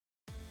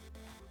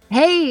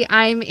Hey,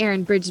 I'm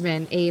Erin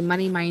Bridgman, a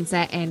money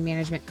mindset and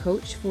management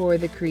coach for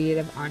the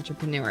creative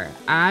entrepreneur.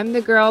 I'm the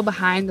girl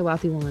behind the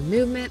Wealthy Woman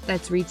movement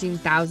that's reaching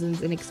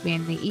thousands and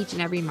expanding each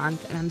and every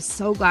month, and I'm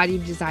so glad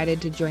you've decided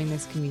to join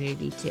this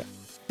community too.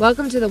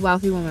 Welcome to the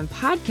Wealthy Woman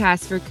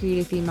podcast for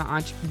creative female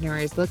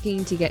entrepreneurs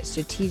looking to get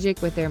strategic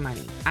with their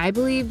money. I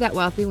believe that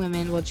wealthy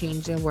women will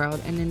change the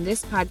world, and in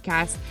this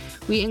podcast,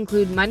 we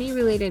include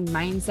money-related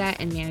mindset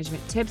and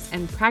management tips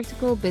and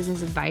practical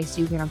business advice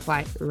you can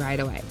apply right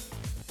away.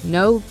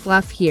 No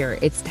fluff here.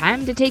 It's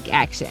time to take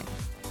action.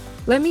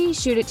 Let me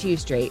shoot it to you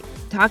straight.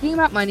 Talking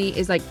about money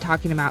is like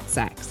talking about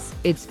sex.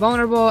 It's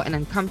vulnerable and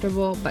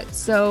uncomfortable, but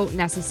so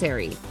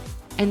necessary.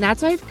 And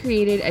that's why I've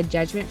created a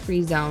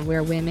judgment-free zone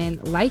where women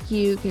like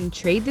you can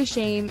trade the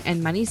shame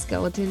and money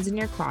skeletons in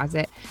your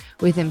closet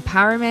with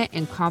empowerment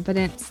and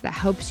confidence that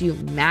helps you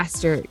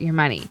master your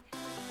money.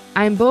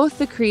 I'm both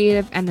the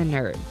creative and the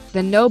nerd,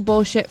 the no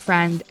bullshit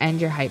friend and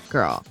your hype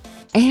girl.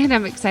 And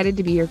I'm excited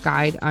to be your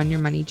guide on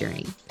your money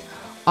journey.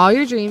 All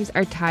your dreams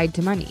are tied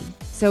to money,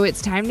 so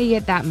it's time to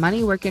get that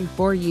money working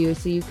for you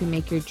so you can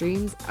make your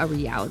dreams a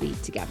reality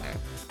together.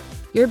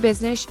 Your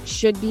business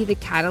should be the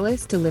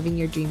catalyst to living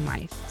your dream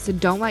life, so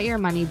don't let your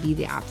money be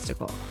the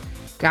obstacle.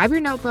 Grab your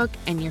notebook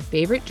and your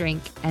favorite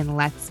drink, and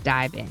let's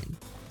dive in.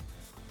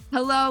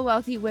 Hello,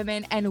 wealthy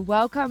women, and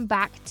welcome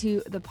back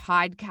to the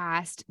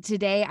podcast.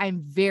 Today, I'm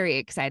very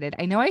excited.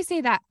 I know I say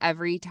that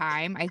every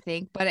time, I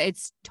think, but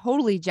it's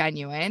totally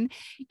genuine.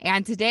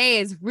 And today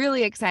is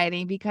really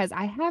exciting because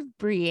I have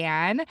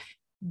Brianne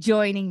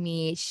joining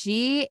me.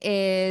 She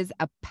is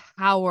a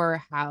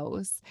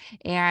powerhouse,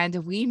 and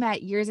we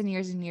met years and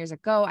years and years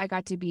ago. I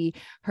got to be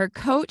her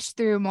coach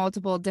through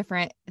multiple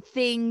different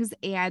things,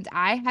 and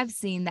I have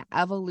seen the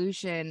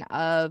evolution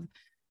of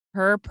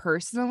her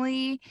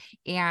personally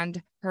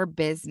and her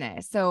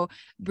business. So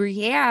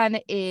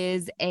Brianne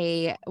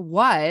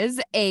was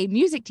a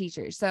music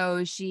teacher.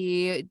 So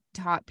she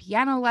taught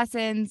piano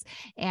lessons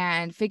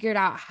and figured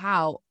out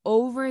how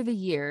over the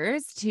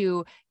years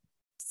to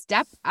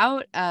step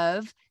out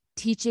of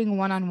teaching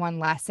one-on-one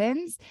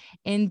lessons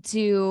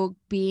into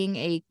being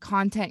a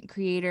content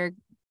creator.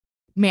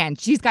 Man,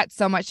 she's got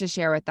so much to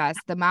share with us.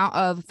 The amount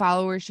of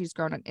followers she's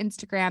grown on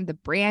Instagram, the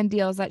brand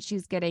deals that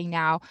she's getting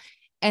now.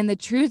 And the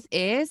truth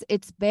is,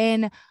 it's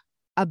been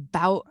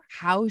about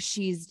how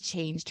she's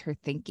changed her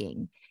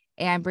thinking.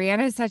 And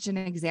Brianna is such an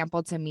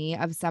example to me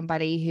of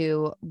somebody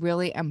who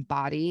really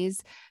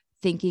embodies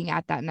thinking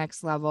at that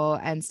next level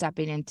and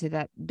stepping into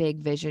that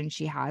big vision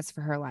she has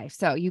for her life.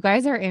 So you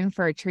guys are in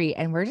for a treat,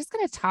 and we're just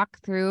going to talk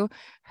through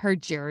her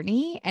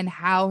journey and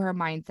how her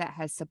mindset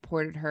has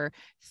supported her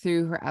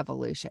through her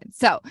evolution.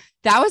 So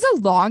that was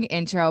a long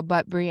intro,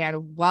 but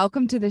Brianne,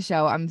 welcome to the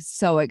show. I'm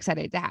so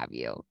excited to have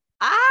you.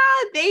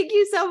 Thank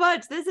you so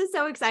much. This is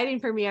so exciting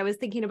for me. I was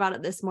thinking about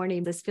it this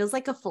morning. This feels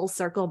like a full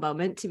circle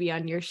moment to be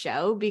on your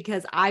show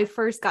because I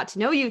first got to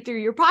know you through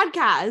your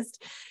podcast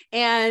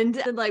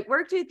and like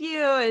worked with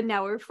you, and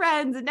now we're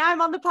friends, and now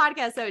I'm on the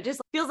podcast. So it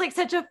just feels like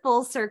such a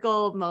full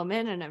circle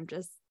moment, and I'm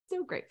just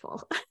so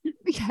grateful.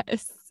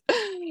 Yes,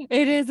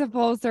 it is a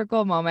full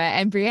circle moment.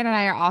 And Brianne and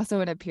I are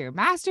also in a peer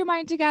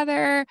mastermind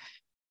together.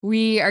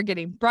 We are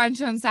getting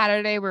brunch on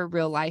Saturday. We're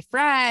real life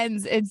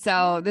friends. And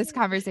so this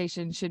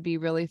conversation should be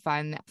really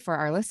fun for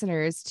our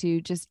listeners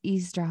to just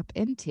eavesdrop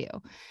into.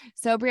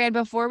 So Brianne,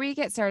 before we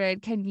get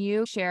started, can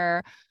you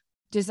share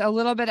just a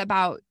little bit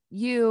about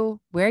you,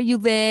 where you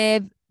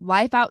live,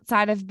 life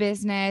outside of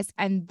business,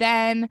 and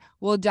then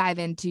we'll dive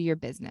into your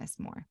business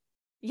more.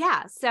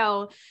 Yeah.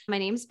 So my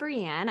name's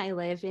Brianne. I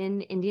live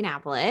in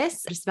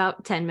Indianapolis, just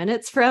about 10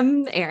 minutes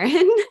from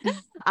Erin.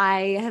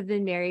 I have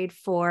been married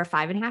for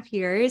 5.5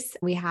 years.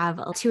 We have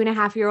a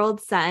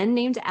 2.5-year-old son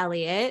named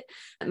Elliot.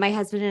 My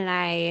husband and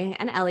I,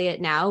 and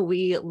Elliot now,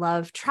 we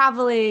love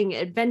traveling,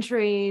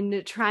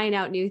 adventuring, trying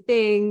out new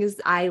things.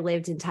 I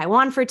lived in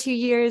Taiwan for 2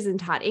 years and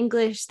taught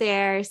English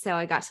there. So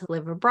I got to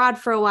live abroad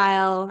for a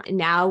while.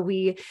 Now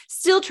we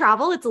still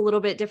travel. It's a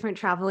little bit different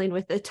traveling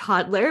with a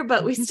toddler,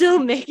 but we still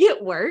make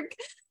it work.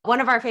 One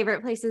of our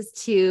favorite places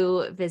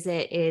to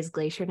visit is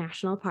Glacier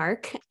National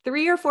Park.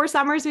 3 or 4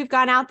 summers we've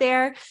gone out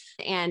there,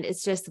 and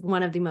it's just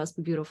one of the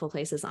most beautiful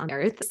places on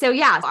earth. So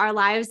yeah, our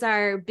lives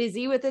are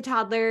busy with a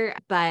toddler,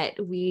 but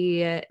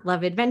we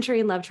love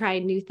adventuring, love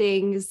trying new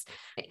things.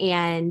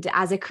 And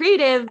as a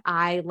creative,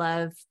 I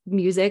love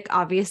music,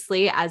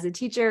 obviously, as a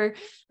teacher.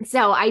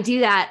 So I do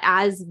that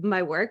as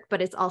my work,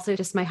 but it's also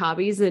just my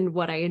hobbies and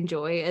what I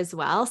enjoy as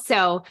well.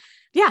 So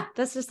yeah,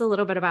 that's just a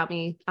little bit about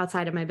me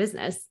outside of my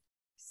business.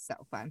 So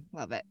fun.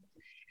 Love it.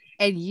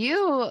 And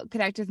you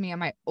connected with me on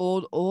my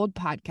old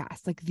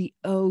podcast, like the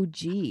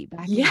OG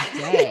back in the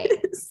day.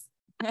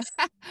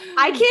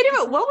 I can't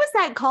even, what was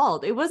that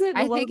called? It wasn't,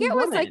 I think it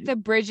was like the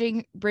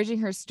Bridging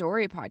Her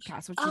Story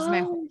podcast, which is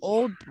my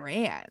old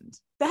brand.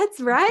 That's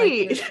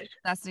right. Like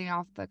dusting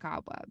off the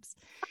cobwebs.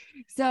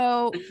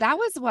 So that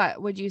was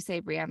what would you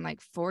say, Brianne,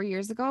 like 5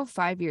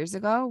 years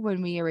ago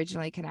when we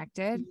originally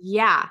connected?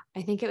 Yeah.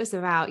 I think it was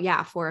about,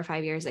 4 or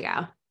 5 years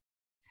ago.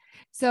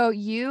 So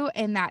you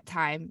in that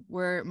time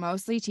were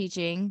mostly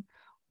teaching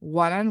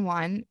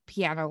one-on-one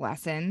piano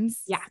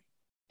lessons. Yeah.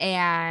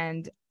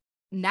 And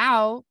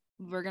now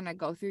we're going to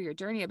go through your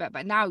journey a bit,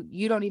 but now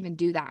you don't even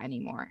do that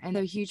anymore. And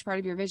a huge part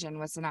of your vision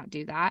was to not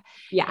do that.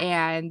 Yeah.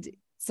 And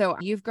so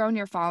you've grown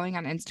your following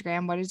on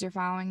Instagram. What is your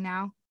following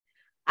now?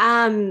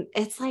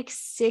 It's like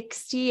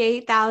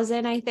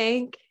 68,000, I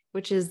think,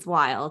 which is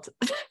wild.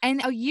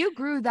 And you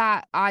grew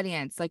that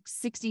audience, like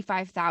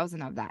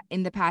 65,000 of that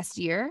in the past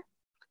year.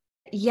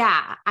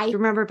 Yeah. I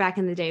remember back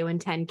in the day when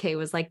 10K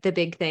was like the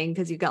big thing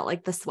because you got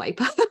like the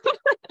swipe up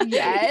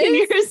Yes. in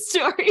your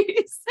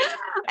stories.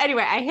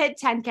 Anyway, I hit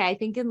 10K, I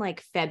think in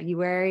like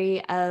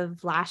February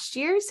of last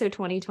year. So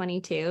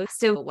 2022.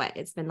 So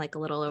it's been like a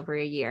little over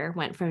a year,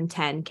 went from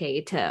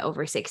 10K to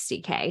over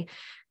 60K.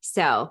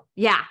 So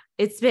yeah,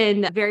 it's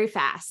been very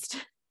fast.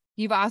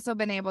 You've also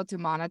been able to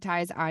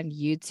monetize on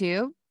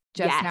YouTube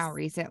just now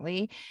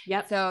recently.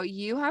 Yep. So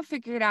you have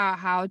figured out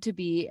how to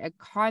be a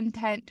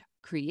content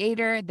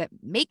creator that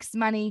makes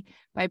money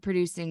by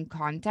producing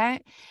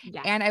content.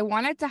 Yeah. And I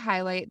wanted to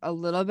highlight a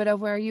little bit of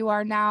where you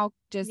are now,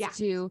 just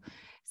to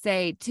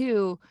say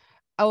too,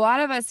 a lot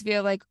of us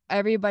feel like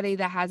everybody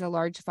that has a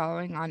large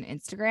following on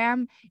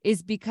Instagram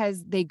is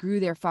because they grew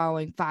their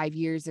following 5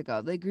 years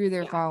ago. They grew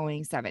their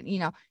following 7,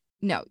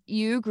 No,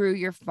 you grew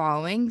your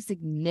following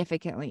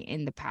significantly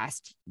in the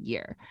past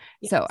year.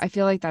 Yes. So I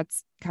feel like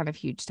that's kind of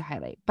huge to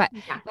highlight, but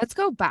let's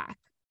go back.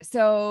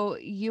 So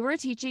you were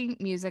teaching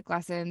music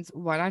lessons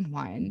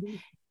one-on-one,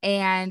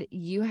 and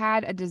you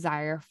had a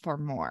desire for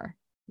more.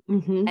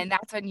 And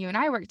that's when you and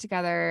I worked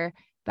together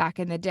back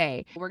in the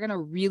day. We're going to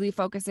really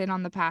focus in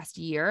on the past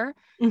year,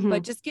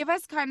 but just give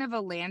us kind of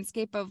a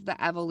landscape of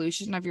the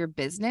evolution of your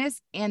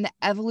business and the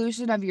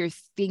evolution of your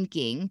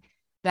thinking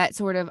that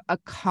sort of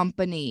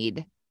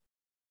accompanied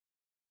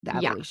the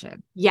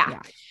evolution. Yeah.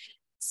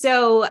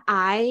 So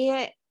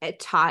I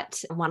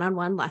taught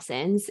one-on-one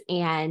lessons,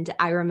 and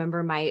I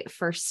remember my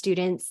first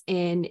students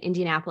in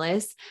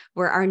Indianapolis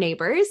were our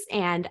neighbors,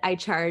 and I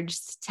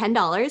charged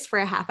 $10 for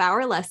a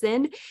half-hour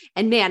lesson.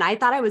 And man, I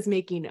thought I was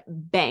making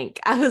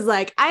bank. I was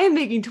like, I am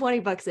making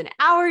 $20 an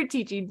hour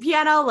teaching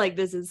piano. Like,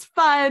 this is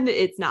fun.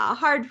 It's not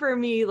hard for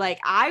me.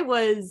 Like, I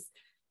was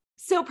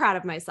so proud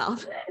of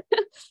myself.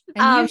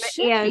 And you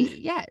should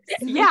be. Yes.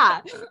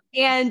 Yeah.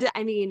 And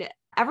I mean,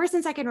 ever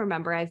since I can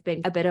remember, I've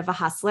been a bit of a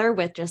hustler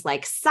with just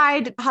like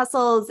side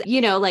hustles,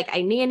 like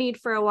I nannied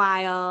for a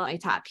while. I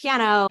taught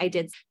piano. I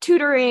did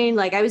tutoring.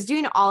 Like I was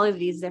doing all of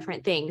these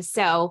different things.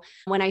 So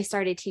when I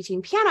started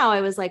teaching piano,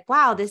 I was like,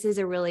 wow, this is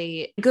a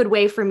really good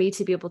way for me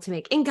to be able to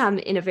make income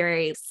in a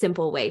very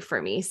simple way for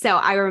me. So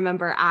I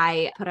remember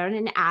I put out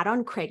an ad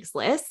on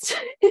Craigslist.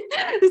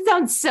 This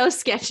sounds so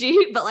sketchy,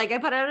 but like I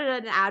put out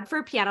an ad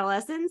for piano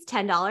lessons,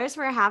 $10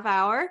 for a half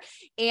hour.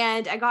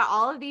 And I got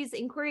all of these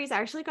inquiries. I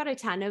actually got a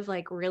ton of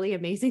like really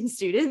amazing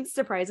students,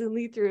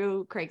 surprisingly,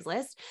 through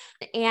Craigslist,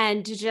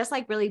 and just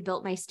like really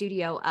built my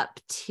studio up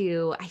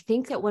to, I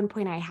think at one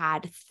point I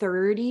had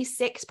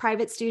 36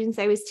 private students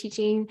I was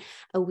teaching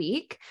a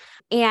week.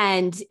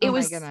 And it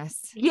was, my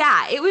goodness.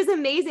 Yeah, it was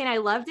amazing. I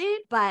loved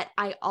it, but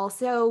I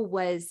also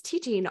was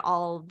teaching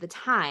all the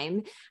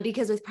time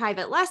because with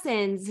private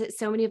lessons,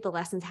 so many of the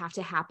lessons have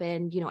to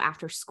happen,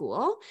 after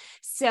school.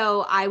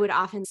 So I would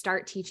often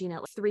start teaching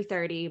at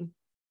 3:30.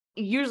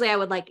 Usually I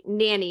would like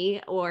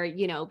nanny or,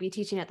 be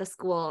teaching at the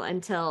school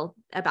until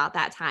about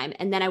that time.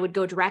 And then I would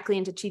go directly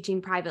into teaching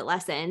private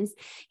lessons.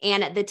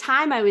 And at the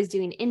time I was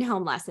doing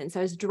in-home lessons. So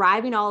I was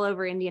driving all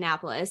over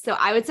Indianapolis. So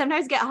I would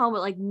sometimes get home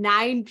at like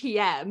 9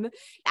 p.m.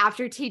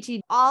 after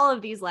teaching all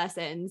of these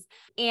lessons.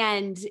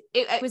 And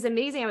it was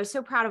amazing. I was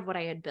so proud of what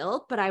I had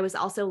built, but I was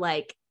also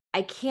like,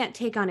 I can't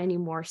take on any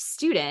more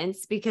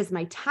students because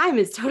my time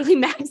is totally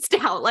maxed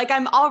out. Like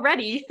I'm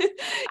already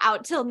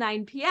out till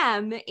 9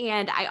 p.m.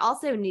 And I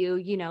also knew,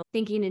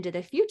 thinking into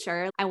the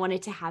future, I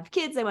wanted to have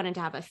kids. I wanted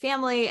to have a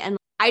family, and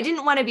I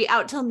didn't want to be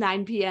out till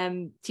 9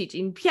 p.m.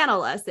 teaching piano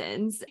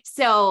lessons.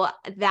 So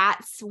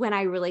that's when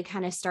I really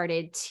kind of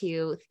started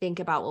to think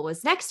about what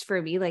was next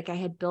for me. Like I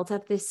had built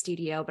up this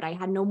studio, but I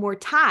had no more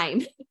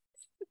time.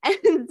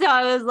 And so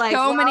I was like,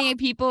 many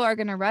people are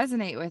going to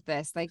resonate with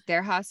this. Like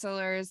they're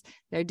hustlers,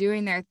 they're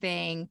doing their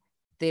thing.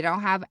 They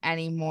don't have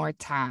any more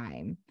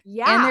time.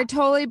 Yeah. And they're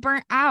totally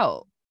burnt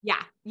out.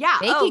 Yeah. Yeah.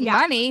 Making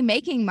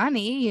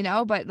money,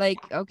 but like,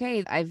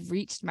 okay, I've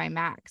reached my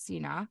max,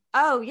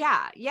 Oh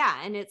yeah. Yeah.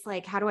 And it's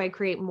like, how do I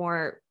create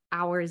more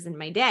hours in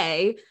my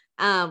day?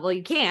 Well,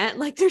 you can't,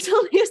 like, there's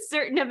only a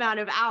certain amount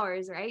of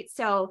hours. Right.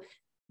 So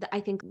I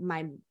think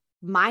my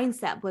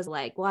mindset was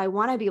like, well, I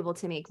want to be able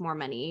to make more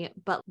money,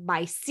 but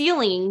my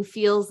ceiling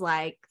feels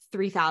like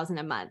 $3,000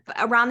 a month.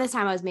 Around this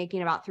time I was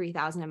making about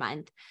 $3,000 a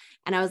month.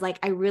 And I was like,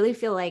 I really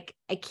feel like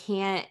I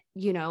can't,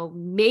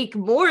 make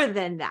more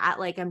than that.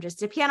 Like I'm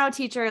just a piano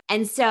teacher.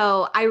 And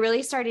so I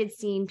really started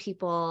seeing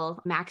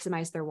people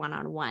maximize their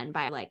one-on-one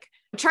by like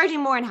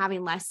charging more and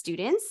having less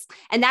students.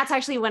 And that's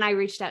actually when I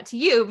reached out to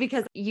you,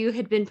 because you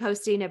had been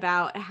posting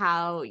about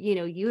how,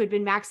 you had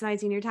been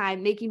maximizing your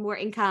time, making more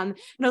income.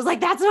 And I was like,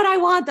 that's what I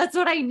want. That's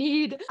what I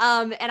need.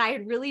 And I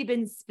had really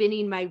been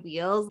spinning my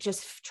wheels,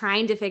 just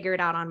trying to figure it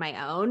out on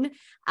my own.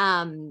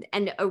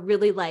 And a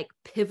really like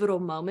pivotal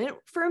moment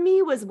for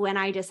me was when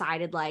I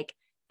decided like,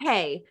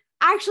 hey,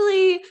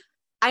 actually,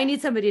 I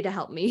need somebody to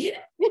help me.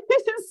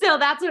 So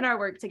that's when our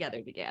work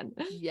together began.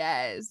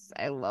 Yes,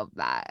 I love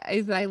that.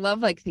 I love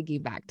like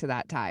thinking back to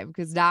that time,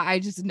 because now I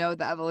just know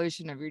the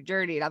evolution of your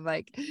journey. And I'm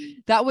like,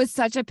 that was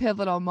such a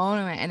pivotal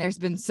moment. And there's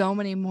been so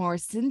many more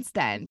since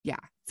then. Yeah.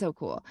 So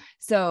cool.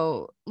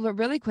 So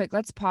really quick,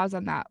 let's pause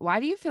on that. Why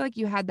do you feel like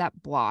you had that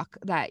block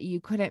that you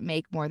couldn't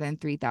make more than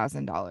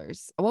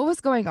 $3,000? What was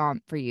going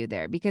on for you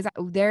there? Because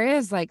there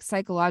is like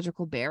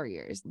psychological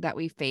barriers that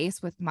we face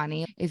with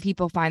money. If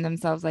people find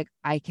themselves like,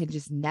 I can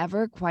just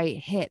never quite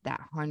hit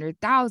that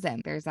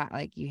 100,000, there's that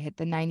like you hit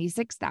the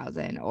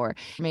 96,000, or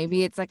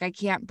maybe it's like, I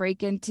can't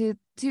break into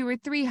 200 or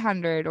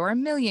 300 or a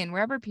million,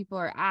 wherever people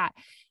are at.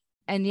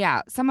 And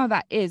yeah, some of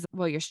that is,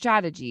 well, your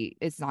strategy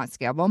is not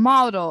scalable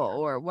model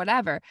or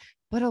whatever,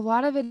 but a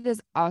lot of it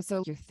is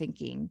also your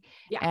thinking.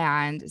 Yeah.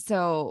 And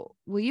so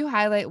will you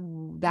highlight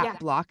that Yeah.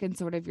 block and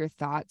sort of your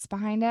thoughts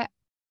behind it?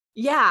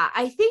 Yeah,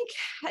 I think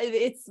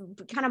it's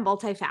kind of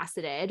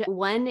multifaceted.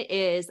 One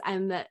is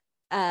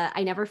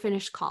I never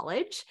finished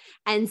college.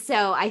 And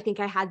so I think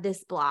I had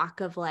this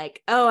block of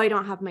like, oh, I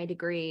don't have my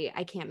degree,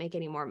 I can't make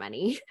any more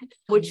money,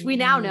 which we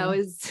now know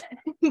is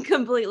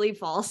completely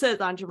false as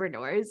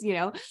entrepreneurs.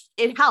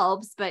 It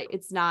helps, but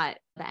it's not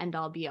the end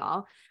all be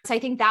all. So I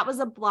think that was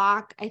a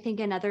block. I think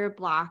another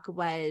block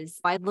was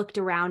I looked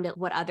around at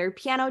what other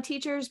piano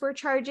teachers were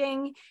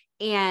charging.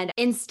 And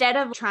instead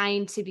of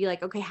trying to be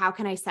like, okay, how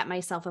can I set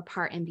myself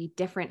apart and be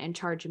different and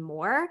charge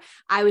more?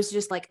 I was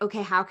just like,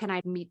 okay, how can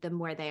I meet them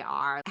where they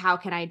are? How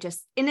can I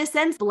just, in a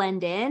sense,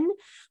 blend in?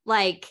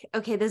 Like,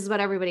 okay, this is what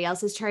everybody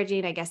else is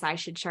charging. I guess I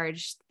should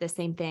charge the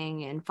same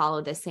thing and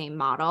follow the same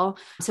model.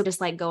 So just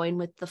like going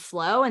with the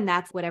flow. And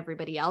that's what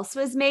everybody else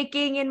was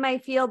making in my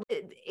field.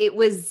 It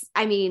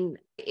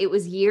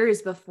was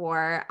years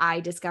before I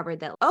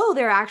discovered that, oh,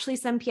 there are actually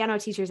some piano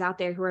teachers out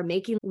there who are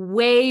making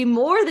way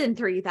more than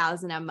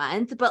 $3,000 a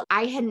month, but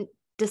I hadn't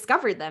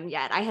discovered them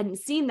yet. I hadn't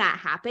seen that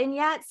happen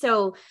yet.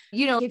 So,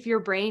 if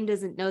your brain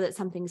doesn't know that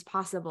something's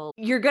possible,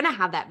 you're going to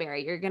have that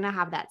barrier. You're going to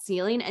have that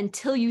ceiling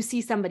until you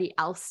see somebody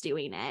else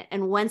doing it.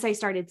 And once I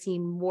started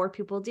seeing more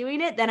people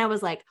doing it, then I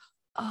was like,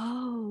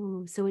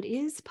 oh, so it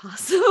is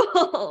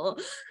possible.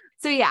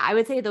 So yeah, I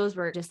would say those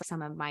were just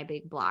some of my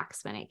big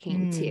blocks when it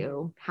came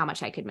to how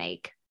much I could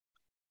make.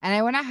 And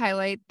I want to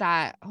highlight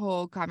that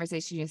whole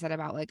conversation you said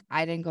about like,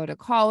 I didn't go to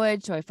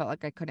college, so I felt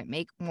like I couldn't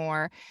make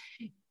more.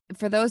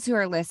 For those who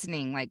are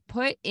listening, like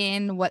put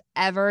in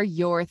whatever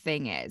your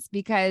thing is,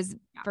 because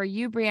for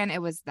you, Brianne,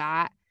 it was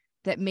that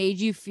made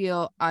you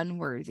feel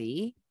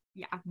unworthy.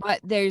 Yeah.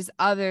 But there's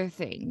other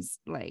things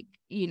like,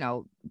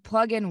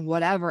 plug in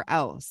whatever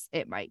else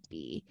it might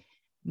be.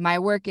 My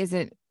work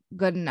isn't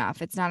good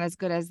enough. It's not as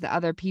good as the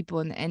other people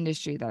in the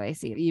industry that I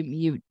see.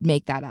 You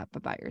make that up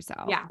about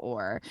yourself. Yeah.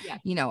 Or,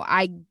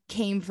 I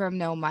came from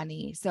no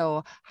money,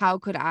 so how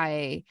could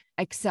I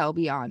excel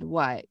beyond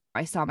what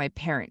I saw my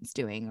parents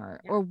doing,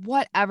 or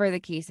whatever the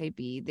case may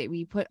be, that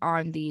we put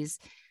on these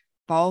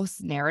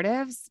false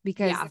narratives,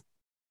 because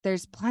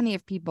there's plenty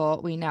of people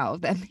we know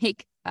that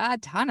make a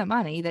ton of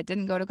money that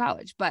didn't go to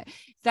college, but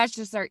that's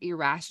just our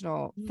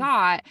irrational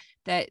thought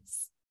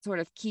that's sort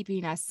of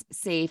keeping us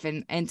safe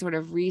and sort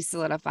of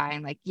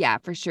re-solidifying like, yeah,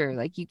 for sure.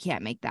 Like you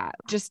can't make that.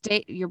 Just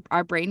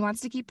our brain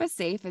wants to keep us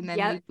safe. And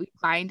then we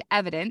find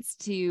evidence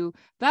to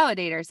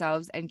validate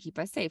ourselves and keep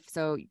us safe.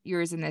 So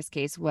yours in this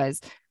case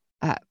was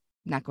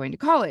not going to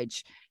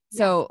college.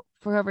 So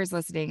for whoever's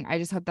listening, I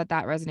just hope that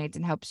resonates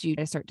and helps you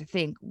to start to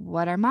think,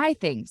 what are my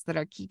things that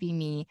are keeping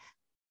me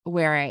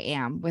where I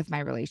am with my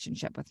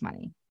relationship with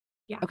money?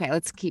 Yeah. Okay,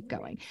 let's keep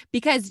going.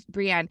 Because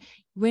Brianne,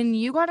 when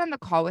you got on the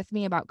call with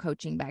me about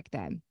coaching back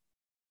then,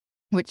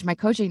 which my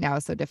coaching now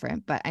is so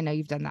different, but I know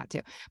you've done that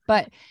too,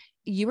 but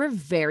you were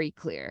very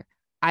clear.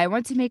 I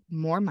want to make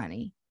more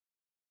money,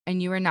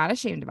 and you were not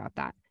ashamed about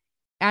that.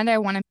 And I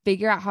want to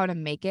figure out how to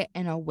make it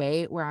in a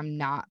way where I'm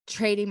not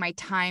trading my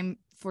time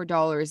for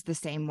dollars the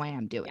same way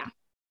I'm doing.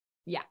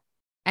 Yeah.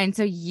 And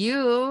so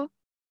you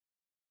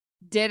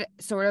did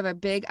sort of a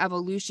big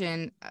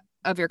evolution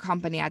of your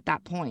company at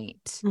that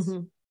point.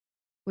 Mm-hmm.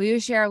 Will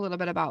you share a little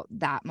bit about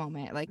that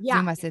moment? Like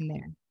zoom us in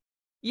there.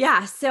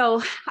 Yeah.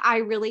 So I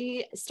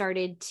really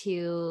started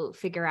to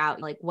figure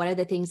out like, what are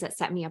the things that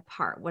set me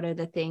apart? What are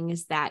the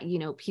things that,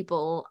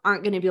 people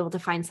aren't going to be able to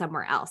find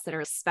somewhere else that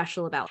are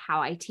special about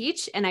how I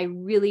teach? And I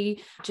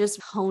really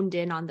just honed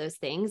in on those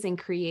things and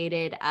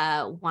created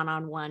a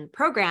one-on-one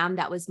program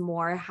that was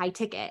more high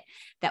ticket,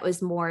 that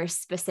was more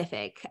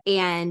specific,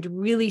 and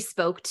really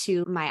spoke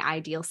to my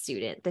ideal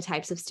student, the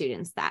types of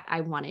students that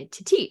I wanted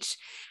to teach.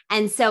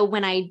 And so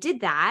when I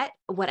did that,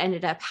 what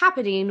ended up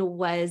happening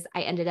was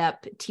I ended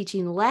up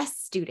teaching less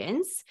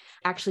students,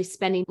 actually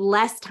spending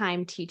less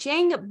time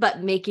teaching,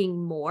 but making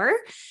more.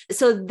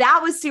 So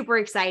that was super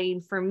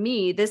exciting for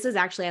me. This was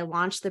actually, I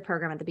launched the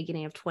program at the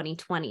beginning of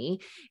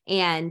 2020.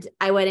 And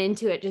I went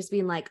into it just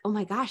being like, oh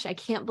my gosh, I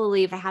can't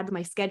believe I had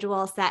my schedule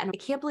all set. And I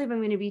can't believe I'm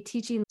going to be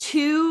teaching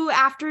 2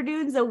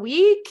 afternoons a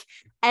week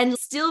and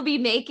still be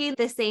making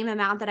the same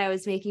amount that I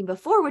was making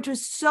before, which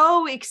was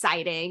so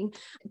exciting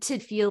to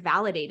feel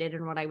validated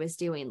in what I was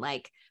doing.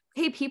 Like,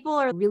 hey, people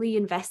are really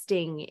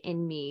investing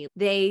in me.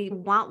 They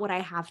want what I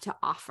have to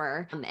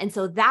offer. And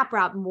so that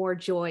brought more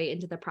joy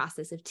into the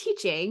process of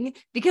teaching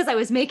because I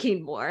was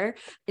making more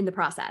in the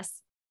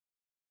process.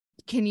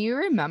 Can you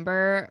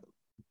remember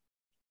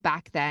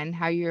back then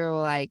how you were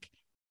like,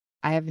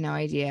 I have no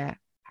idea.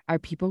 Are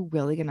people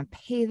really going to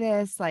pay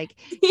this? Like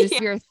just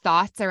your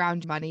thoughts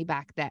around money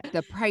back then,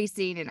 the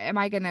pricing, and am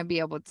I going to be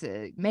able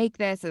to make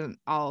this and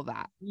all of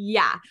that?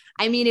 Yeah.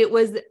 I mean, it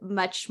was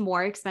much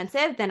more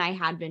expensive than I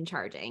had been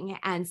charging.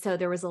 And so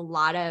there was a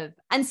lot of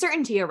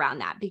uncertainty around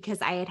that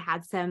because I had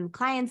had some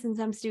clients and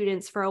some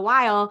students for a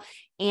while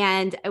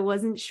and I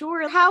wasn't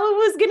sure how it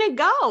was going to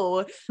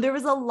go. There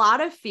was a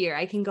lot of fear.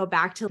 I can go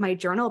back to my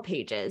journal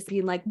pages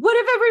being like, what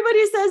if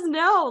everybody says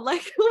no?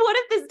 Like, what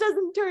if this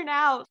doesn't turn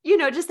out?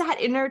 Just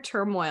that inner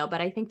turmoil.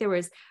 But I think there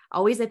was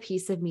always a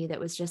piece of me that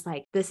was just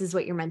like, this is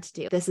what you're meant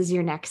to do. This is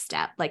your next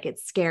step. Like,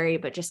 it's scary,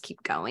 but just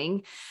keep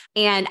going.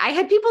 And I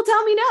had people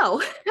tell me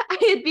no. I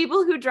had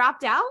people who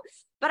dropped out.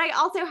 But I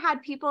also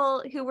had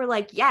people who were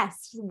like,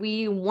 yes,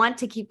 we want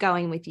to keep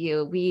going with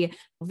you. We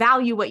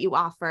value what you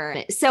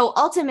offer. So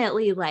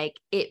ultimately, like,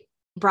 it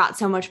brought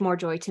so much more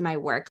joy to my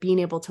work, being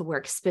able to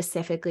work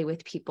specifically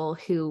with people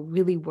who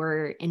really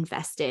were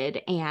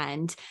invested.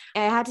 And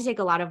I had to take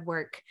a lot of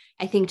work,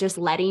 I think, just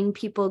letting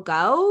people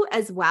go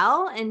as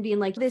well and being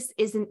like, this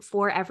isn't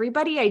for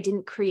everybody. I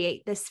didn't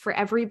create this for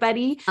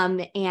everybody.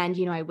 And,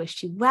 I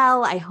wish you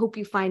well. I hope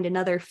you find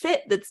another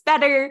fit that's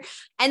better.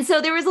 And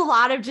so there was a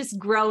lot of just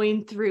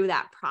growing through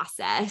that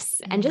process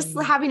and just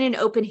having an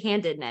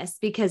open-handedness,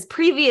 because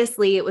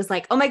previously it was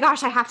like, oh my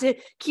gosh, I have to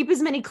keep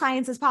as many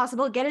clients as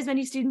possible, get as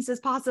many students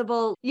as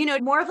possible,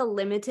 more of a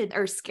limited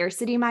or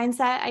scarcity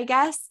mindset, I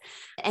guess.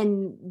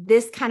 And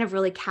this kind of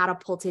really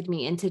catapulted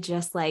me into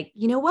just like,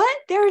 you know what?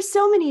 There are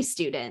so many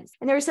students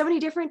and there are so many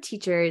different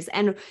teachers.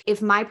 And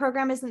if my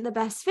program isn't the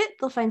best fit,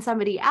 they'll find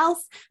somebody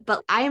else,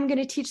 but I am going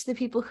to teach the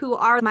people who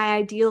are my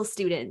ideal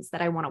students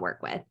that I want to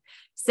work with.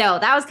 So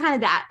that was kind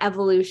of that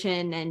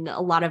evolution and a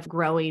lot of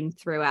growing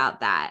throughout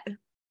that.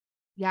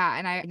 Yeah.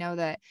 And I know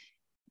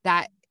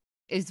that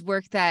is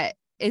work that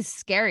is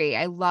scary.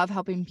 I love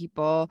helping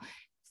people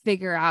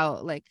figure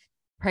out like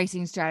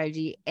pricing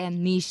strategy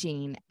and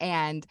niching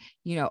and,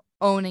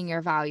 owning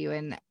your value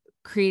and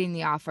creating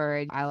the offer.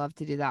 And I love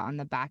to do that on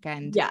the back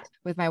end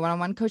with my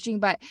one-on-one coaching.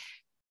 But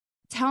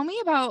tell me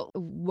about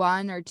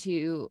 1 or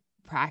 2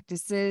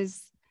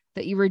 practices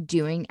that you were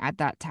doing at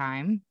that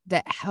time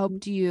that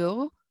helped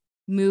you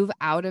move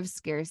out of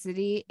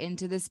scarcity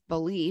into this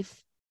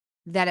belief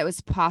that it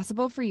was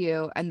possible for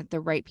you and that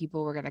the right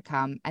people were going to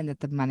come and that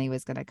the money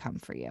was going to come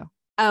for you.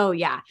 Oh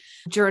yeah.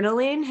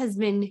 Journaling has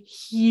been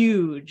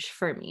huge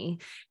for me.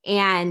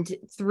 And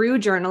through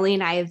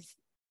journaling, I've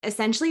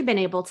essentially been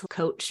able to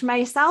coach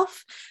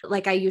myself.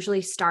 Like, I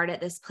usually start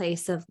at this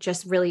place of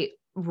just really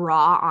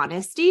raw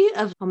honesty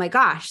of, oh my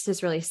gosh,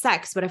 this really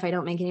sucks. What if I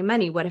don't make any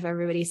money? What if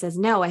everybody says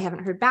no? I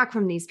haven't heard back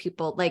from these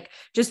people. Like,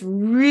 just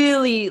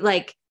really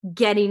like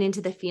getting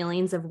into the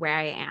feelings of where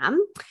I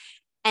am.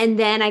 And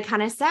then I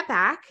kind of step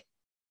back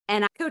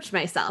and I coach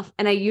myself.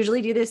 And I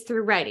usually do this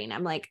through writing.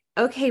 I'm like,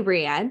 okay,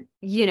 Brianne,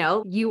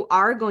 you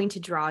are going to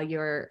draw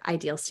your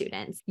ideal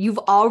students. You've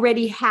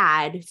already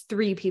had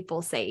 3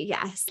 people say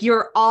yes.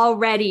 You're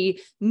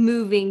already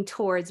moving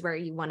towards where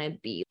you want to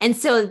be. And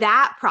so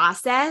that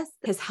process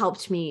has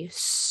helped me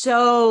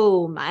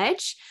so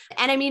much.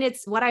 And I mean,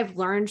 it's what I've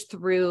learned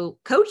through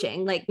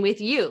coaching, like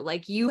with you,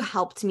 like you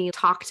helped me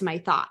talk to my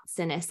thoughts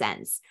in a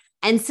sense.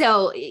 And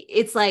so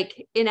it's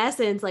like, in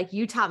essence, like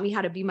you taught me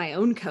how to be my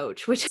own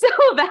coach, which is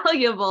so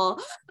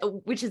valuable,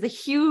 which is a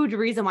huge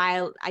reason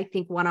why I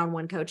think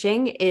one-on-one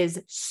coaching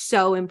is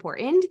so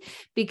important,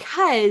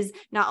 because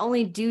not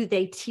only do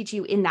they teach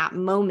you in that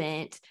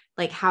moment,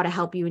 like how to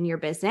help you in your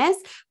business,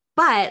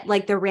 but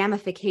like the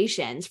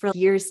ramifications for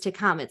years to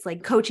come. It's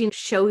like coaching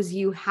shows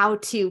you how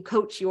to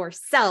coach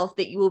yourself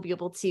that you will be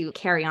able to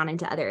carry on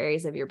into other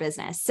areas of your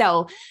business.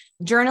 So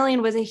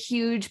journaling was a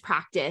huge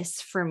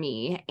practice for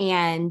me,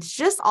 and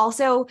just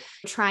also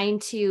trying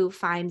to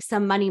find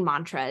some money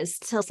mantras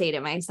to say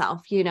to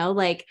myself,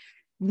 like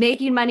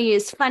making money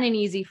is fun and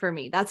easy for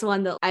me. That's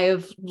one that I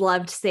have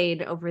loved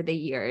saying over the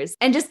years,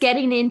 and just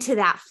getting into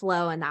that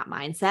flow and that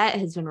mindset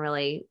has been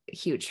really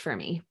huge for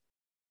me.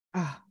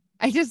 Oh,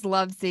 I just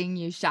love seeing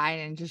you shine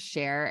and just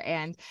share.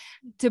 And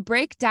to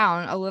break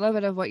down a little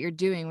bit of what you're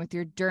doing with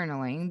your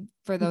journaling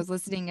for those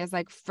listening is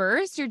like,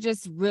 first, you're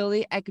just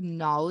really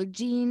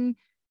acknowledging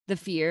the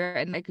fear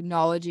and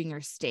acknowledging your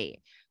state.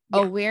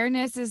 Yeah.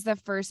 Awareness is the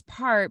first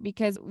part,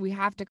 because we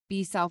have to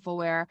be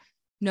self-aware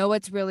know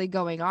what's really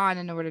going on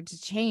in order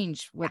to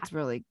change what's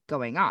really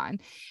going on.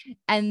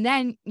 And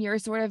then you're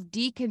sort of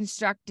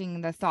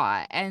deconstructing the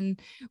thought. And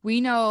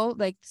we know,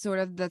 like, sort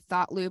of the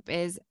thought loop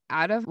is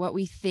out of what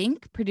we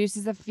think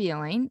produces a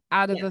feeling,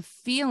 out of a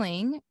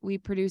feeling, we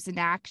produce an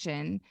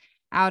action,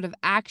 out of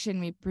action,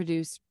 we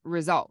produce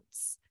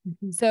results.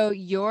 So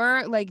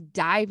you're like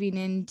diving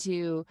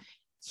into,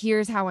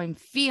 here's how I'm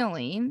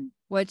feeling,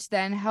 which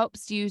then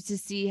helps you to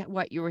see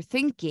what you're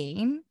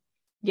thinking.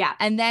 Yeah.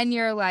 And then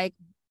you're like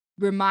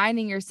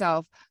reminding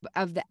yourself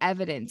of the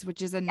evidence,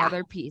 which is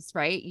another piece,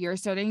 right? You're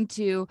starting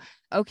to,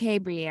 okay,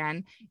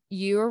 Brianne,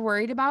 you're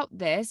worried about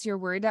this. You're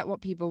worried that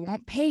what people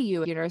won't pay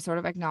you. You're sort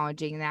of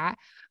acknowledging that.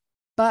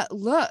 But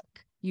look,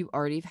 you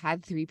already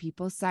had 3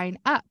 people sign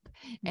up.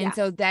 And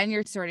so then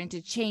you're starting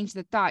to change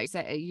the thought.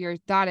 Your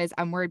thought is,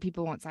 I'm worried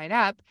people won't sign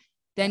up.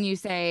 Then you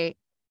say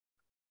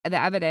the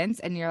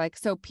evidence and you're like,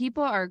 so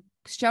people are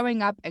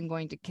showing up and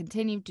going to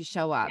continue to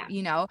show up,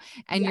 you know,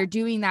 and you're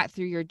doing that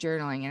through your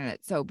journaling, and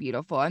it's so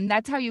beautiful. And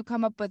that's how you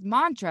come up with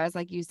mantras,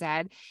 like you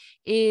said,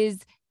 is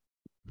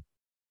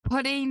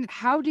putting,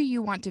 how do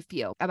you want to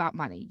feel about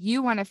money?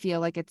 You want to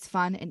feel like it's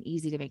fun and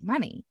easy to make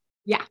money.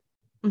 Yeah.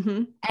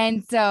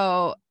 And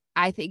so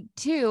I think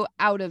too,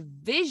 out of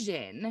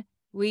vision,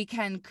 we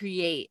can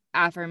create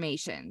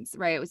affirmations,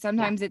 right?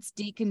 Sometimes it's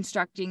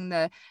deconstructing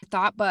the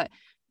thought, but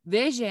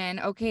vision,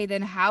 okay,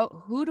 then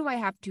who do I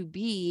have to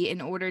be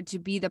in order to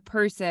be the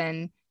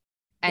person?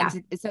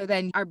 And so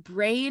then our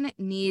brain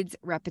needs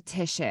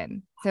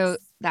repetition. So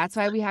that's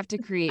why we have to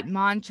create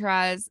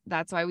mantras.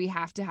 That's why we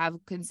have to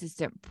have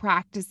consistent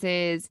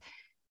practices.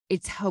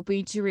 It's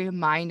helping to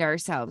remind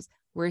ourselves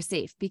we're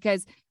safe,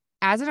 because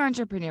as an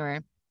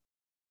entrepreneur,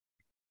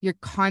 you're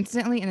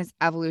constantly in this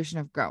evolution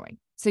of growing.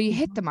 So you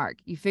hit the mark,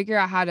 you figure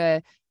out how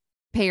to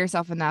pay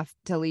yourself enough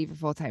to leave your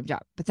full-time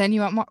job, but then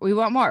you want more, we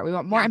want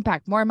more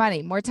impact, more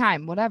money, more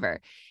time, whatever.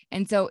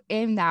 And so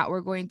in that, we're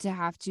going to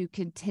have to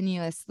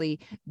continuously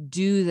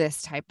do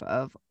this type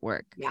of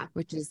work,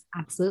 which is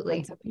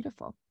absolutely so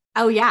beautiful.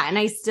 Oh yeah. And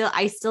I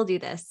still do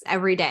this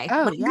every day.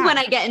 When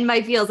I get in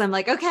my feels, I'm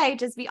like, okay,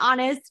 just be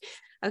honest.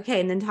 Okay.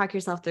 And then talk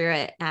yourself through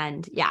it.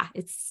 And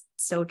it's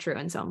so true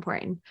and so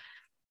important.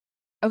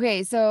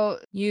 Okay, so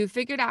you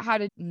figured out how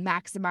to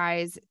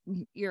maximize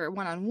your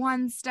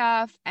one-on-one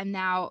stuff. And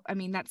now, I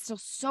mean, that's still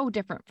so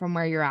different from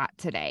where you're at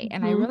today.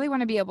 And I really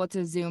want to be able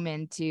to zoom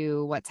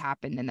into what's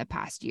happened in the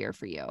past year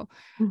for you.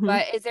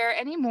 But is there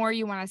any more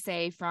you want to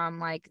say from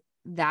like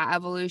that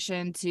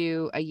evolution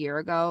to a year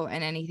ago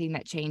and anything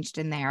that changed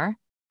in there?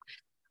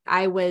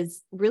 I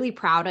was really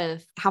proud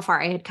of how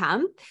far I had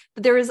come,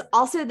 but there was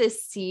also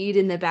this seed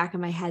in the back of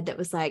my head that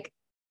was like,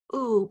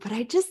 ooh, but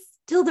I just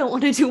still don't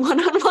want to do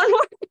one-on-one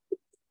work.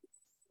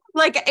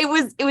 Like it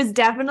was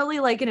definitely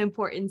like an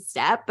important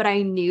step, but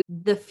I knew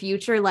the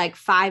future, like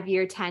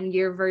 5-year,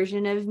 10-year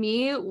version of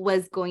me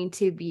was going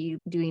to be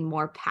doing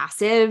more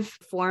passive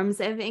forms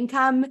of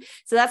income.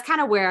 So that's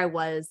kind of where I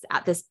was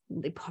at this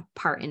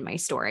part in my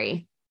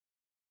story.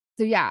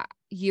 So yeah,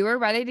 you were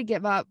ready to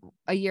give up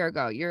a year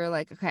ago. You're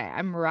like, okay,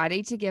 I'm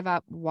ready to give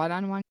up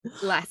one-on-one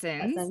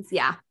lessons.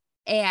 Yeah.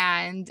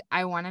 And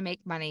I want to make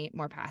money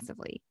more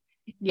passively.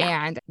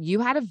 Yeah. And you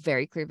had a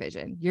very clear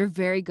vision. You're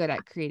very good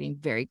at creating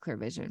very clear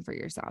vision for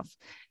yourself.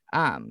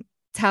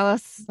 Tell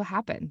us what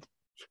happened.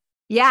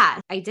 Yeah,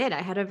 I did.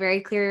 I had a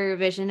very clear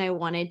vision. I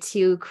wanted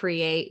to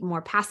create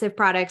more passive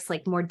products,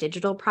 like more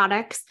digital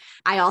products.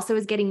 I also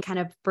was getting kind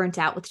of burnt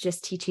out with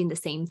just teaching the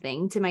same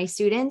thing to my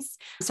students.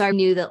 So I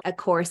knew that a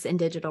course in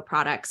digital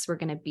products were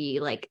going to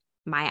be like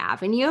my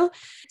avenue.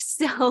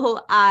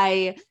 So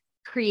I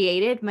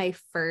created my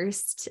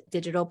first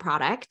digital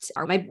product,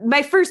 or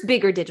my first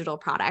bigger digital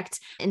product,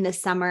 in the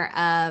summer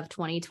of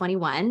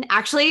 2021.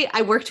 Actually,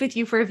 I worked with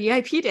you for a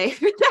VIP day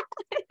for that.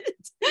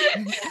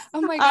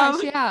 Oh my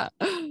gosh. Yeah.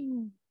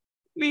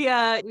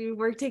 We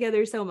worked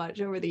together so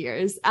much over the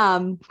years.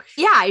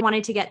 I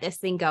wanted to get this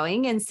thing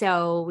going. And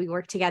so we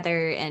worked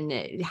together and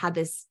had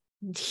this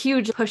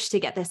huge push to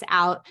get this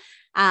out.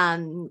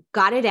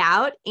 Got it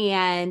out,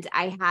 and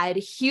I had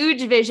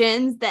huge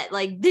visions that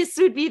like this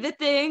would be the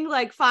thing,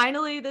 like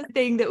finally the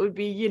thing that would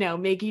be, you know,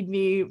 making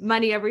me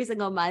money every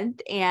single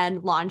month,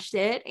 and launched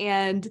it.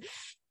 And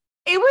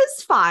it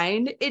was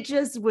fine. It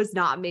just was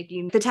not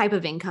making the type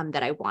of income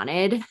that I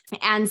wanted.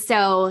 And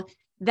so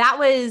that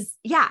was,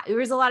 there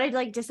was a lot of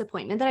like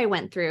disappointment that I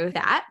went through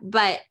that.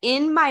 But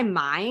in my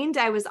mind,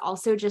 I was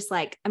also just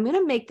like, I'm going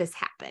to make this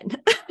happen.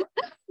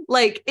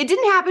 Like it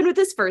didn't happen with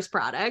this first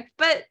product,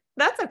 but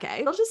that's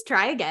okay. I'll just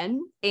try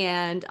again,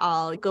 and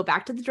I'll go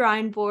back to the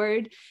drawing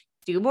board,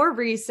 do more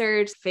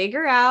research,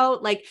 figure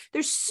out, like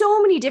there's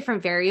so many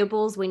different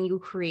variables when you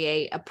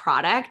create a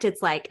product.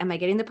 It's like, am I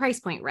getting the price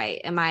point right?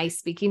 Am I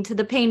speaking to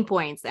the pain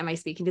points? Am I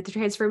speaking to the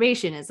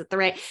transformation? Is it the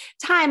right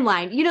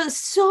timeline? You know,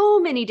 so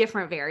many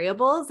different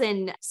variables.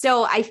 And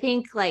so I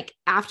think like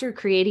after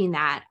creating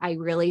that, I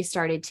really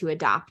started to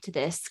adopt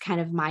this kind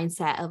of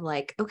mindset of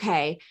like,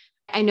 okay,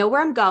 I know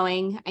where I'm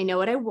going. I know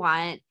what I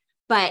want,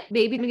 but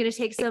maybe I'm going to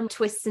take some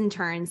twists and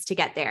turns to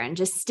get there and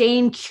just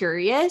staying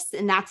curious.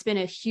 And that's been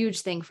a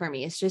huge thing for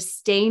me. It's just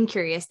staying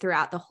curious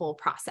throughout the whole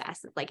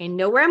process. Like, I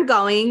know where I'm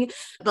going,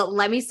 but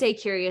let me stay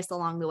curious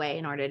along the way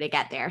in order to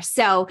get there.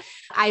 So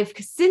I've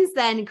since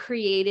then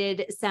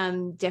created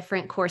some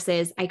different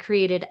courses. I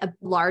created a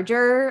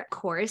larger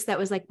course that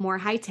was like more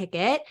high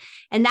ticket,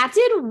 and that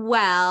did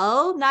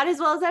well, not as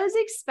well as I was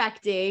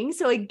expecting.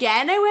 So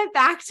again, I went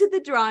back to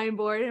the drawing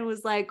board and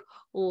was like,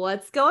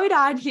 what's going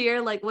on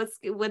here? Like,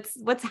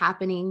 what's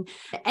happening?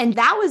 And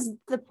that was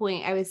the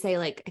point. I would say,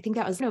 like, I think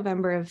that was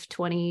November of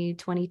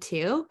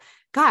 2022.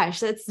 Gosh,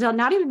 that's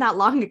not even that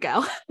long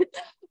ago,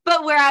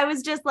 but where I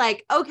was just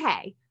like,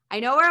 okay,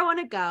 I know where I want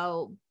to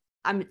go.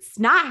 It's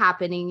not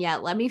happening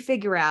yet. Let me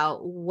figure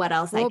out what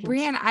else I can.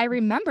 Brianne, I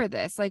remember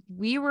this. Like,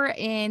 we were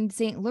in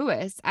St.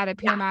 Louis at a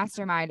peer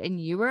mastermind, and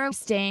you were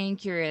staying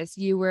curious.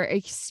 You were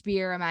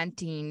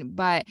experimenting,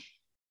 but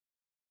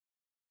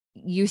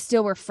you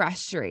still were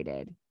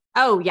frustrated.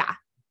 Oh yeah.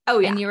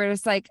 And you were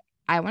just like,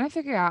 I want to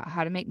figure out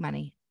how to make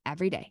money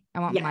every day. I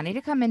want money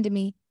to come into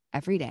me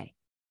every day.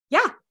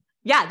 Yeah.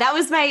 Yeah. That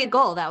was my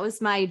goal. That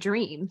was my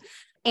dream.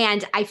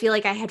 And I feel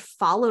like I had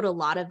followed a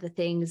lot of the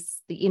things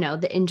that,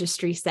 the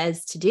industry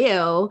says to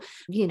do,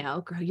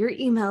 grow your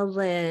email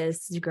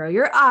list, grow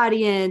your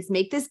audience,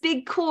 make this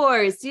big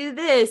course, do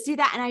this, do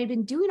that. And I had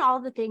been doing all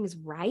the things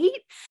right.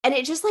 And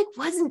it just like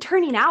wasn't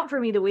turning out for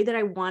me the way that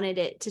I wanted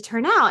it to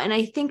turn out. And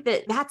I think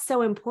that that's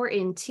so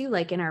important too,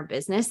 like in our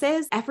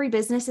businesses. Every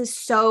business is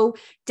so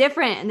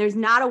different, and there's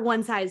not a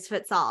one size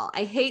fits all.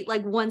 I hate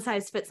like one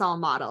size fits all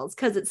models,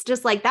 because it's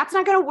just like, that's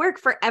not going to work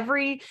for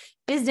every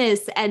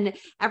business and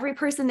every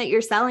person that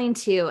you're selling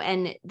to.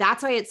 And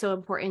that's why it's so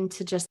important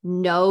to just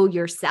know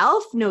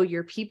yourself, know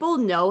your people,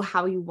 know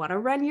how you want to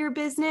run your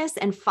business,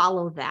 and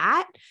follow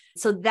that.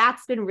 So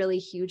that's been really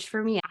huge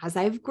for me as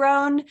I've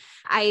grown.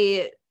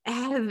 I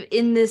have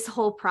in this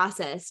whole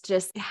process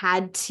just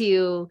had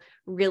to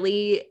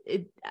really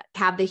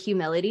have the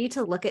humility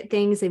to look at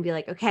things and be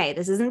like, okay,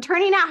 this isn't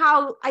turning out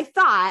how I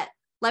thought.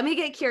 Let me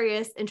get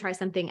curious and try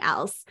something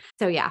else.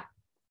 So yeah.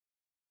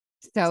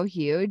 So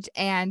huge.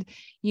 And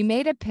you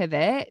made a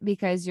pivot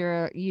because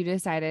you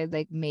decided,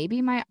 like, maybe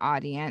my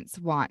audience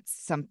wants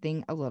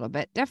something a little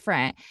bit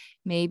different.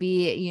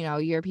 Maybe,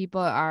 your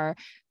people are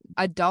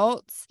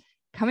adults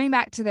coming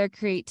back to their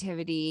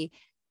creativity,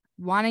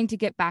 wanting to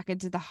get back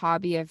into the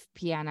hobby of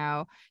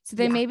piano. So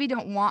they maybe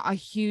don't want a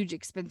huge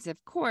expensive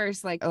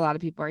course like a lot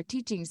of people are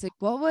teaching. So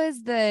what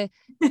was the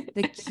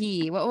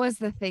key? What was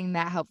the thing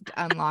that helped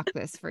unlock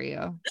this for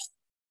you?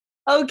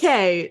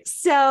 Okay,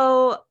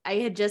 so I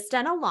had just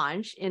done a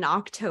launch in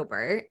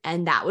October,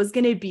 and that was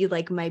going to be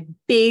like my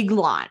big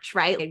launch,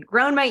 right? I'd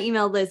grown my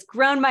email list,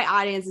 grown my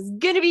audience. It's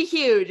going to be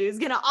huge. It was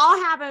going to all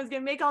happen. I was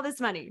going to make all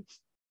this money,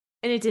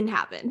 and it didn't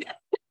happen.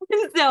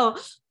 So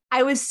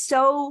I was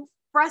so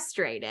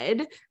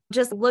frustrated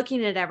just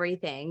looking at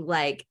everything.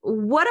 Like,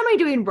 what am I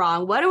doing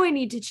wrong? What do I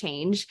need to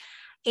change?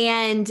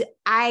 And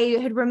I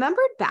had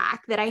remembered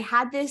back that I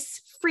had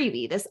this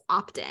freebie, this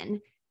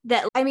opt-in,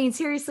 that, I mean,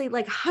 seriously,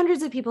 like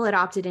hundreds of people had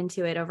opted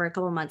into it over a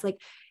couple of months, like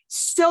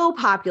so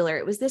popular.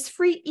 It was this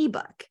free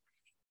ebook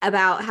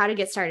about how to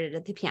get started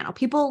at the piano.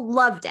 People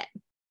loved it.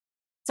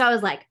 So I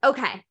was like,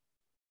 okay,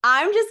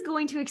 I'm just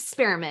going to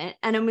experiment,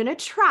 and I'm going to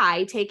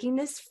try taking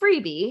this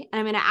freebie, and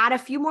I'm going to add a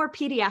few more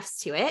PDFs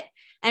to it.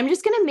 And I'm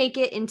just going to make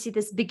it into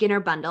this beginner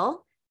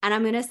bundle, and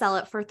I'm going to sell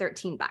it for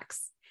 $13.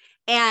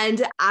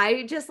 And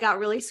I just got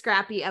really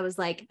scrappy. I was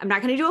like, I'm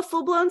not going to do a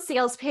full-blown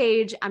sales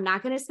page. I'm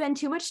not going to spend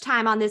too much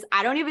time on this.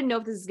 I don't even know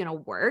if this is going to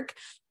work.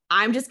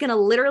 I'm just going to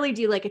literally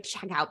do like a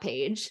checkout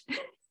page,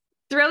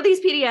 throw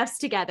these PDFs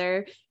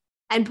together,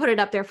 and put it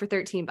up there for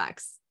 $13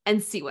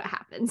 and see what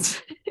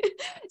happens.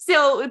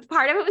 So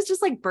part of it was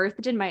just like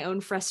birthed in my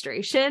own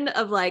frustration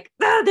of like,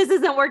 this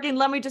isn't working.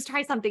 Let me just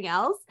try something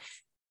else.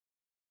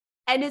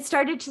 And it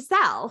started to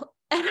sell.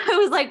 And I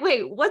was like,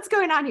 wait, what's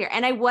going on here?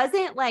 And I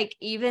wasn't like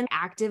even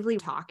actively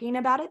talking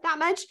about it that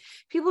much.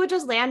 People would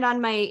just land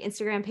on my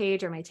Instagram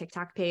page or my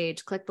TikTok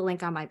page, click the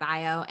link on my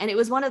bio. And it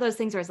was one of those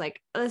things where it's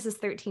like, oh, this is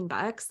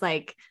 $13.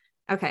 Like,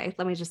 okay,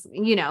 let me just,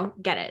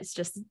 get it. It's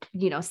just,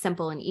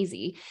 simple and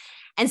easy.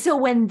 And so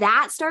when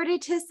that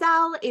started to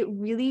sell, it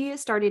really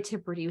started to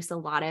produce a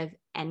lot of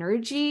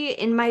energy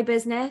in my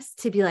business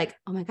to be like,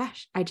 oh my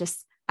gosh, I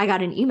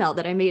got an email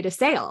that I made a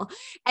sale.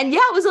 And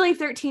yeah, it was only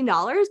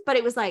 $13, but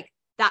it was like,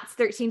 that's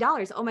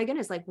 $13. Oh my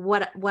goodness. Like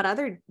what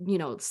other,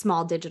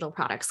 small digital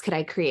products could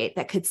I create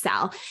that could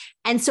sell?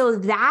 And so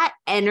that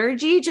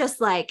energy just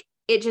like,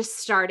 it just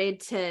started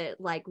to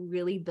like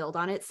really build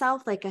on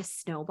itself like a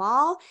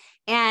snowball.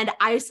 And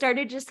I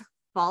started just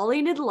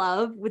falling in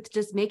love with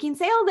just making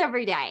sales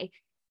every day.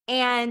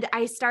 And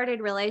I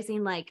started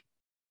realizing like,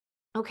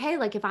 okay,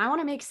 like if I want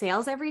to make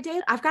sales every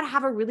day, I've got to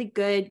have a really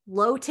good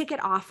low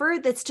ticket offer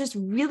that's just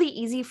really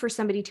easy for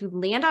somebody to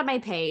land on my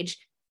page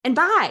and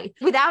buy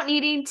without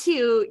needing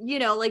to,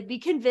 like be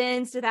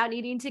convinced, without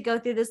needing to go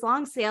through this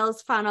long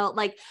sales funnel.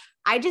 Like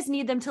I just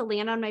need them to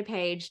land on my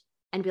page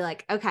and be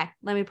like, okay,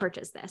 let me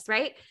purchase this.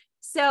 Right.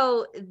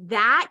 So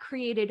that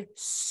created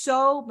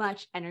so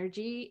much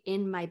energy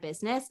in my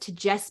business to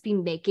just be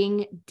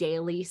making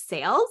daily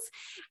sales.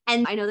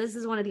 And I know this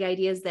is one of the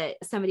ideas that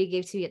somebody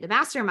gave to me at the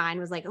mastermind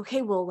was like,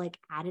 okay, well, like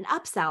add an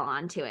upsell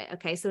onto it.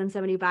 Okay. So when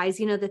somebody buys,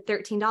 the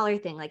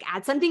 $13 thing, like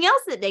add something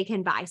else that they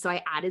can buy. So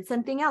I added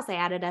something else. I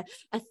added a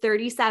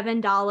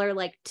 $37,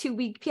 like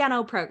 2-week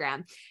piano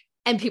program,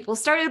 and people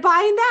started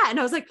buying that. And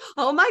I was like,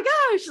 oh my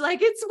gosh,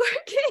 like it's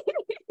working.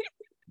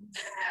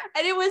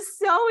 And it was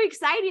so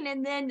exciting.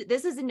 And then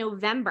this is in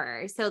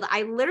November. So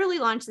I literally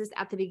launched this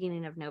at the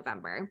beginning of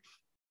November,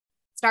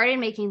 started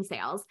making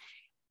sales.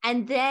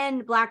 And then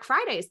Black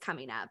Friday is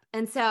coming up.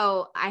 And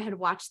so I had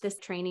watched this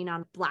training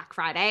on Black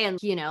Friday and,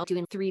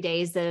 doing 3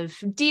 days of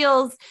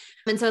deals.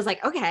 And so I was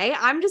like, okay,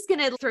 I'm just going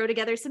to throw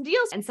together some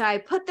deals. And so I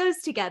put those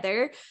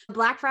together.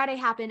 Black Friday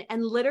happened.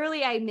 And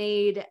literally I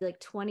made like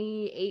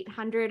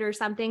 2,800 or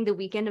something the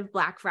weekend of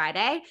Black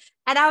Friday.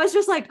 And I was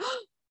just like,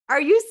 are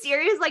you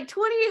serious? Like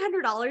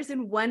 $2,800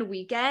 in one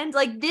weekend?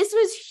 Like this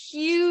was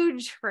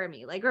huge for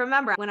me. Like,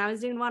 remember when I was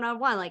doing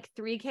one-on-one, like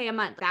 $3,000 a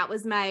month, that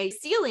was my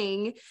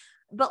ceiling.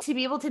 But to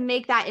be able to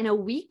make that in a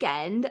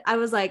weekend, I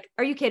was like,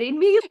 are you kidding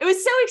me? It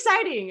was so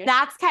exciting.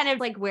 That's kind of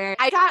like where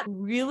I got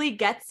really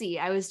gutsy.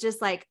 I was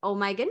just like, oh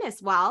my goodness,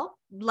 well,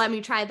 let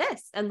me try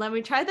this and let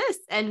me try this.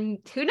 And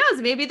who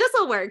knows, maybe this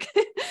will work.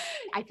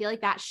 I feel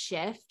like that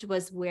shift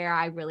was where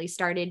I really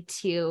started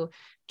to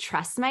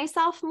trust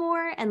myself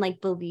more and like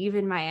believe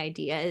in my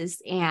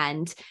ideas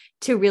and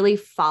to really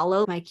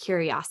follow my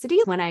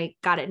curiosity. When I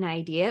got an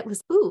idea, it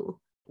was, ooh,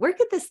 where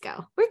could this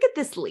go? Where could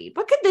this lead?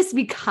 What could this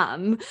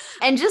become?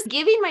 And just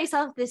giving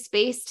myself this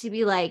space to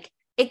be like,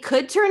 it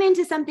could turn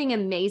into something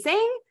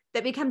amazing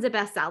that becomes a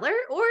bestseller,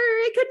 or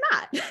it could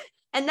not.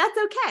 And that's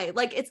okay.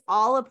 Like it's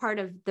all a part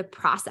of the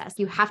process.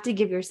 You have to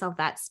give yourself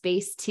that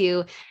space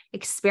to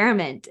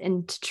experiment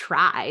and to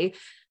try.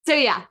 So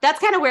yeah, that's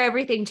kind of where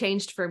everything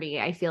changed for me.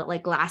 I feel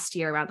like last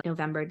year around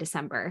November,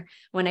 December,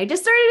 when I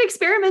just started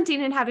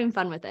experimenting and having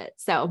fun with it.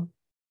 So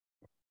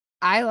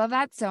I love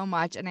that so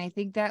much. And I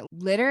think that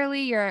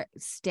literally you're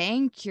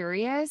staying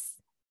curious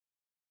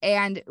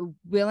and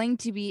willing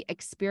to be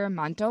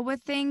experimental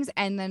with things.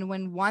 And then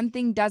when one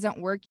thing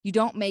doesn't work, you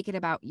don't make it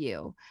about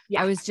you.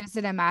 yeah. I was just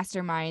in a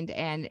mastermind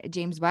and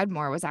James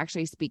Wedmore was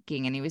actually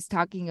speaking, and he was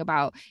talking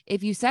about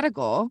if you set a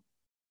goal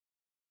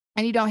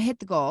and you don't hit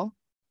the goal,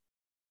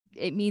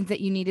 it means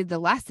that you needed the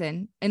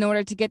lesson in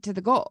order to get to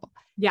the goal.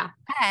 Yeah.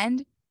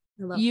 And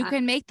you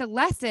can make the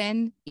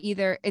lesson,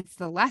 either it's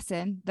the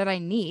lesson that I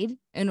need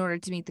in order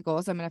to meet the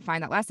goal, so I'm going to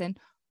find that lesson,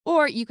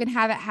 or you can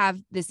have it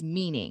have this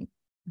meaning.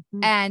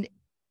 Mm-hmm. And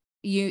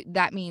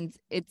that means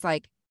it's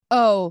like,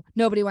 oh,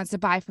 nobody wants to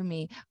buy from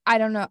me. I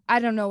don't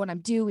know what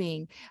I'm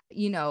doing.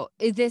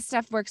 This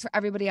stuff works for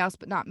everybody else,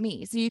 but not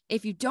me. So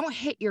if you don't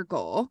hit your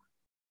goal,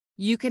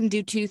 you can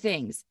do two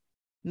things.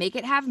 Make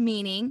it have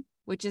meaning,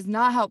 which is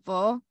not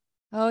helpful.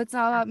 Oh, it's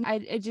all about,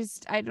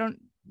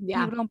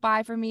 people don't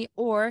buy from me.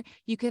 Or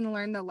you can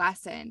learn the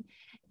lesson.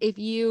 If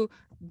you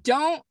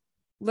don't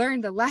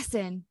learn the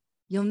lesson,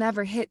 you'll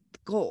never hit the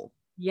goal.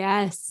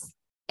 Yes.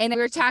 And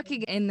we were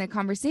talking in the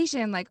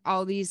conversation, like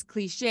all these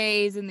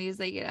cliches and these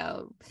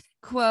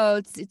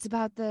quotes. It's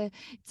about the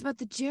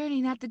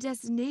journey, not the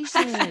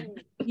destination,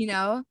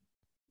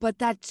 but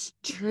that's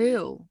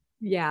true.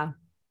 Yeah.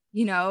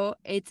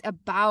 It's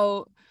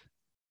about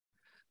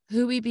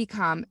who we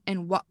become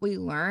and what we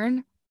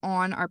learn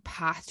on our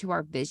path to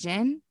our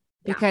vision,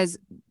 because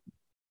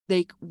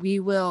we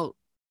will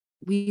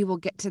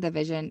get to the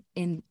vision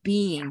in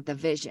being the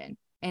vision.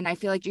 And I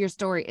feel like your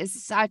story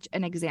is such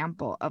an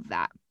example of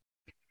that.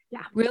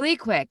 Yeah. Really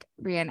quick,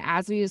 Brianne,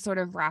 as we sort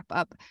of wrap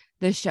up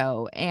the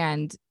show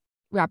and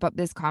wrap up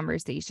this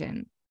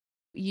conversation,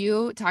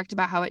 you talked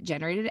about how it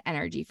generated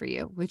energy for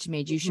you, which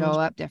made you show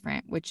up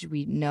different, which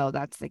we know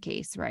that's the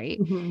case, right?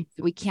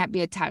 Mm-hmm. We can't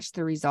be attached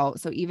to the result.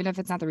 So even if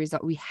it's not the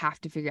result, we have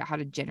to figure out how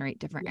to generate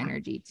different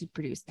energy to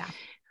produce that.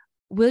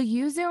 Will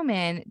you zoom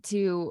in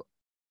to,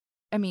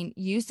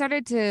 you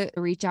started to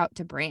reach out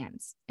to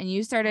brands and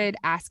you started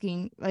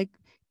asking like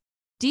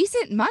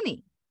decent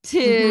money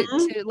to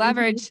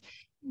leverage,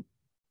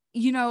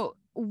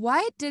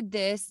 what did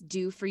this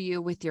do for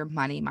you with your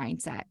money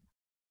mindset?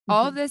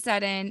 All of a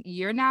sudden,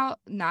 you're now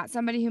not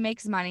somebody who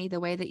makes money the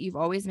way that you've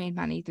always made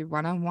money through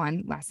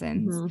one-on-one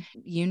lessons.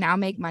 You now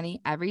make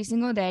money every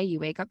single day. You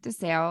wake up to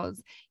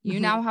sales. You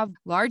now have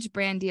large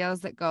brand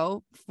deals that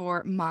go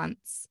for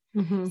months.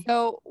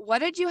 So what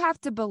did you have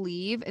to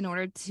believe in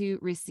order to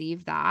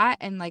receive that?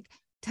 And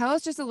tell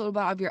us just a little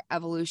bit of your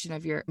evolution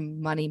of your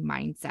money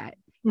mindset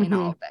in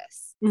all of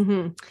this.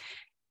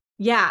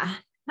 Yeah,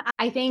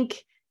 I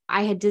think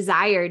I had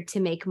desired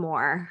to make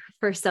more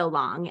for so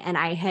long, and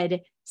I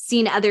had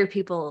seen other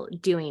people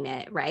doing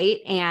it. Right.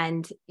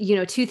 And,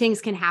 two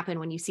things can happen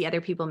when you see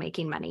other people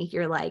making money.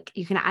 You're like,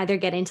 you can either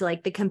get into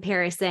the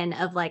comparison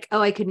of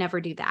oh, I could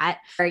never do that.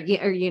 Or,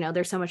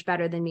 they're so much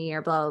better than me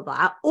or blah, blah,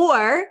 blah.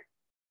 Or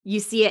you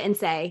see it and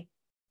say,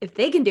 if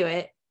they can do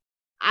it,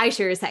 I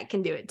sure as heck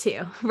can do it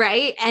too.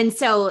 Right. And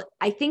so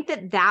I think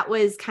that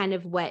was kind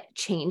of what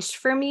changed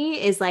for me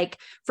is like,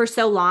 for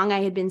so long,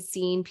 I had been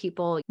seeing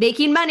people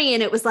making money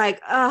and it was like,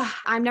 oh,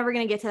 I'm never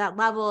going to get to that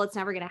level. It's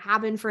never going to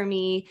happen for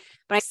me.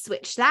 But I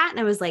switched that and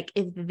I was like,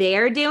 if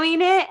they're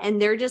doing it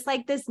and they're just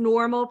like this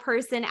normal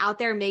person out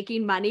there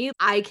making money,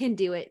 I can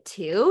do it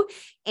too.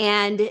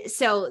 And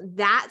so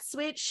that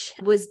switch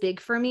was big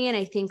for me. And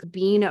I think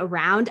being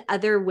around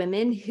other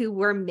women who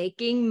were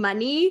making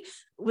money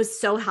was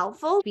so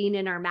helpful. Being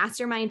in our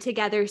mastermind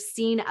together,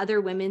 seeing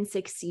other women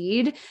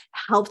succeed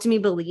helped me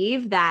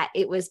believe that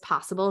it was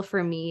possible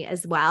for me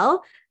as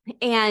well.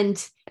 And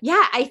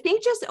yeah, I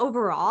think just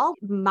overall,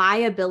 my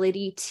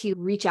ability to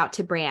reach out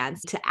to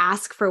brands, to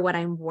ask for what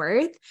I'm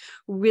worth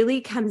really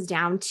comes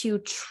down to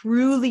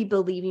truly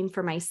believing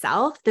for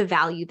myself the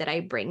value that I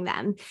bring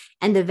them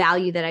and the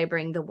value that I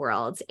bring the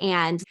world,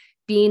 and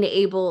being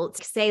able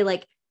to say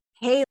like,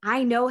 hey,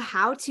 I know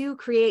how to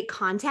create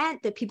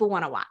content that people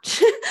want to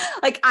watch.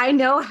 Like, I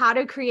know how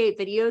to create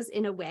videos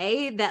in a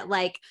way that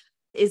like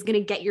is going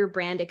to get your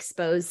brand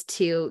exposed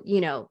to,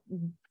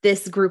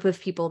 this group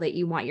of people that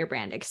you want your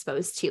brand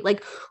exposed to.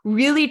 Like,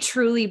 really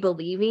truly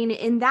believing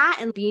in that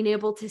and being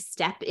able to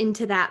step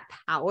into that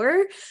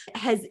power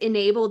has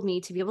enabled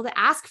me to be able to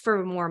ask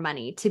for more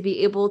money, to be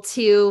able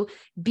to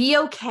be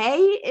okay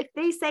if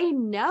they say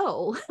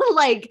no,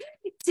 like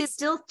to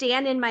still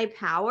stand in my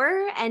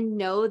power and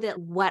know that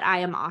what I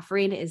am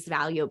offering is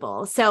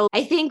valuable. So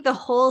I think the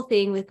whole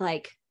thing with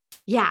like,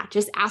 yeah,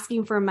 just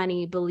asking for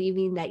money,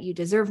 believing that you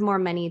deserve more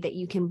money, that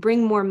you can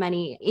bring more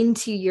money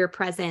into your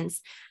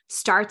presence,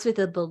 starts with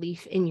a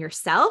belief in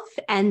yourself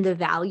and the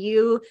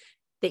value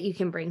that you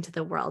can bring to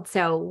the world.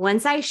 So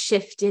once I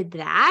shifted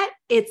that,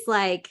 it's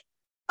like,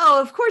 oh,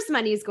 of course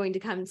money is going to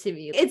come to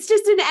me. It's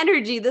just an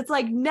energy that's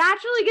like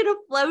naturally going to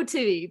flow to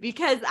me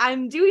because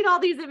I'm doing all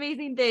these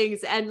amazing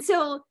things. And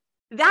so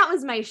that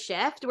was my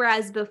shift.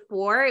 Whereas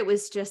before it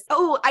was just,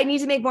 oh, I need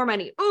to make more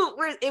money. Oh,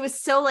 it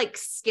was so like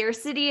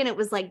scarcity and it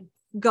was like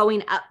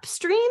going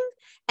upstream.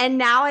 And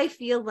now I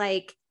feel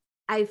like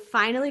I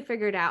finally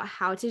figured out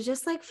how to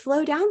just like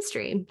flow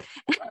downstream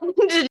and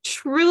to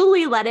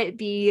truly let it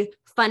be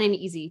fun and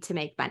easy to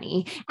make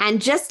money,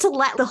 and just to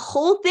let the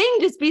whole thing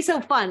just be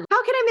so fun.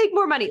 How can I make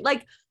more money?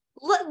 Like,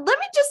 let me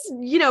just,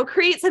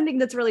 create something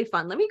that's really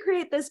fun. Let me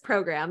create this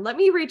program. Let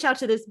me reach out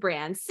to this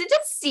brand to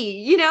just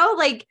see,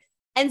 like,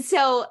 and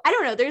so I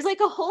don't know, there's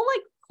like a whole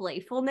like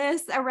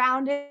playfulness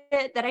around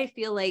it that I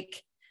feel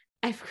like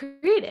I've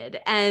created,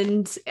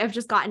 and I've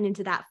just gotten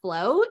into that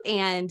flow,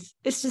 and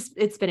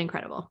it's been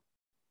incredible.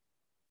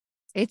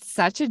 It's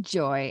such a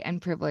joy and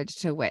privilege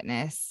to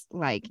witness.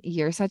 Like,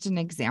 you're such an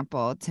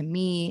example to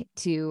me,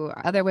 to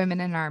other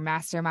women in our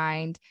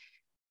mastermind,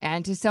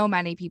 and to so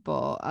many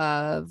people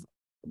of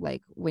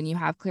like, when you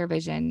have clear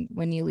vision,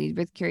 when you lead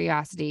with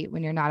curiosity,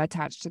 when you're not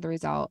attached to the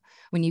result,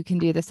 when you can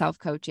do the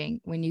self-coaching,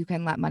 when you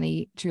can let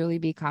money truly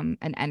become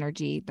an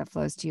energy that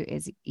flows to you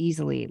is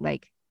easily,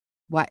 like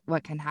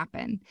what can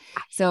happen.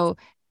 So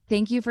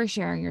thank you for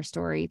sharing your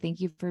story.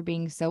 Thank you for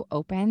being so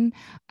open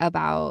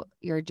about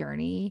your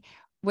journey.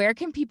 Where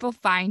can people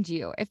find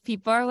you? If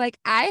people are like,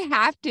 I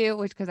have to,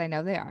 which, because I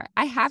know they are,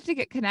 I have to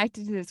get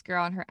connected to this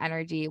girl and her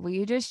energy. Will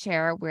you just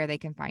share where they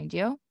can find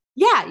you?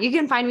 Yeah, you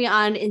can find me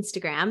on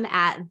Instagram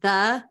at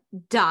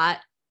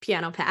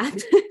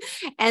the.pianopath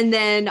and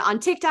then on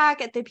TikTok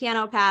at the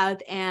Piano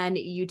Path and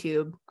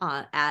YouTube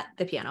at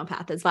the Piano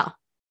Path as well.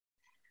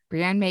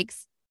 Brianne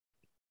makes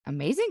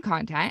amazing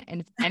content.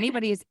 And if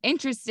anybody is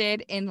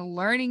interested in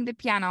learning the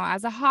piano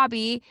as a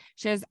hobby,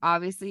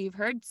 you've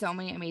heard so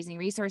many amazing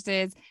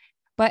resources.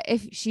 But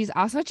if she's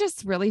also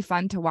just really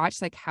fun to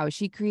watch, like how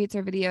she creates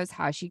her videos,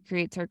 how she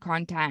creates her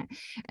content,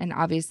 and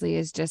obviously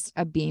is just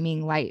a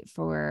beaming light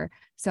for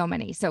so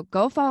many. So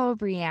go follow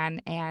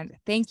Brianne, and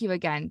thank you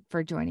again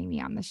for joining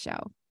me on the show.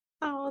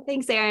 Oh,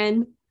 thanks,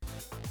 Erin.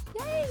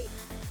 Yay.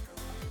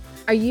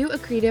 Are you a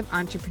creative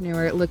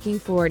entrepreneur looking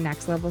for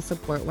next level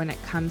support when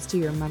it comes to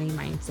your money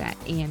mindset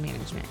and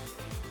management?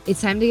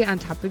 It's time to get on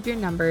top of your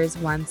numbers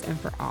once and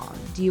for all.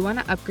 Do you want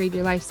to upgrade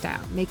your lifestyle,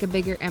 make a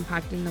bigger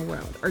impact in the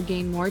world, or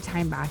gain more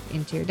time back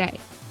into your day?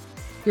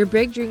 Your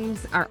big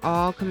dreams are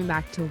all coming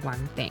back to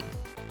one thing: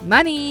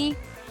 money.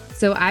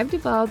 So I've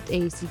developed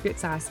a secret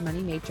sauce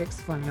money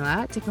matrix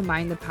formula to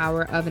combine the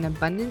power of an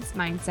abundance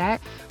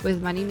mindset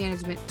with money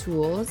management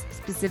tools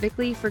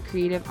specifically for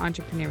creative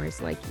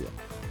entrepreneurs like you.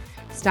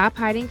 Stop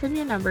hiding from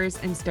your numbers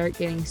and start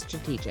getting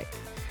strategic.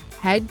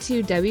 Head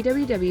to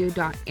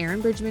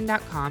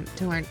www.erinbridgman.com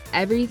to learn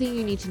everything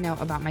you need to know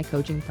about my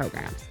coaching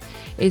programs.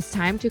 It's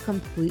time to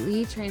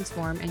completely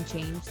transform and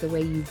change the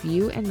way you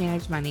view and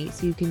manage money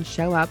so you can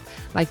show up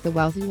like the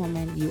wealthy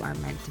woman you are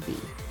meant to be.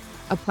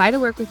 Apply to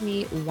work with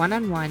me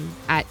one-on-one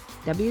at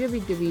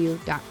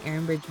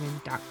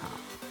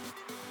www.erinbridgman.com.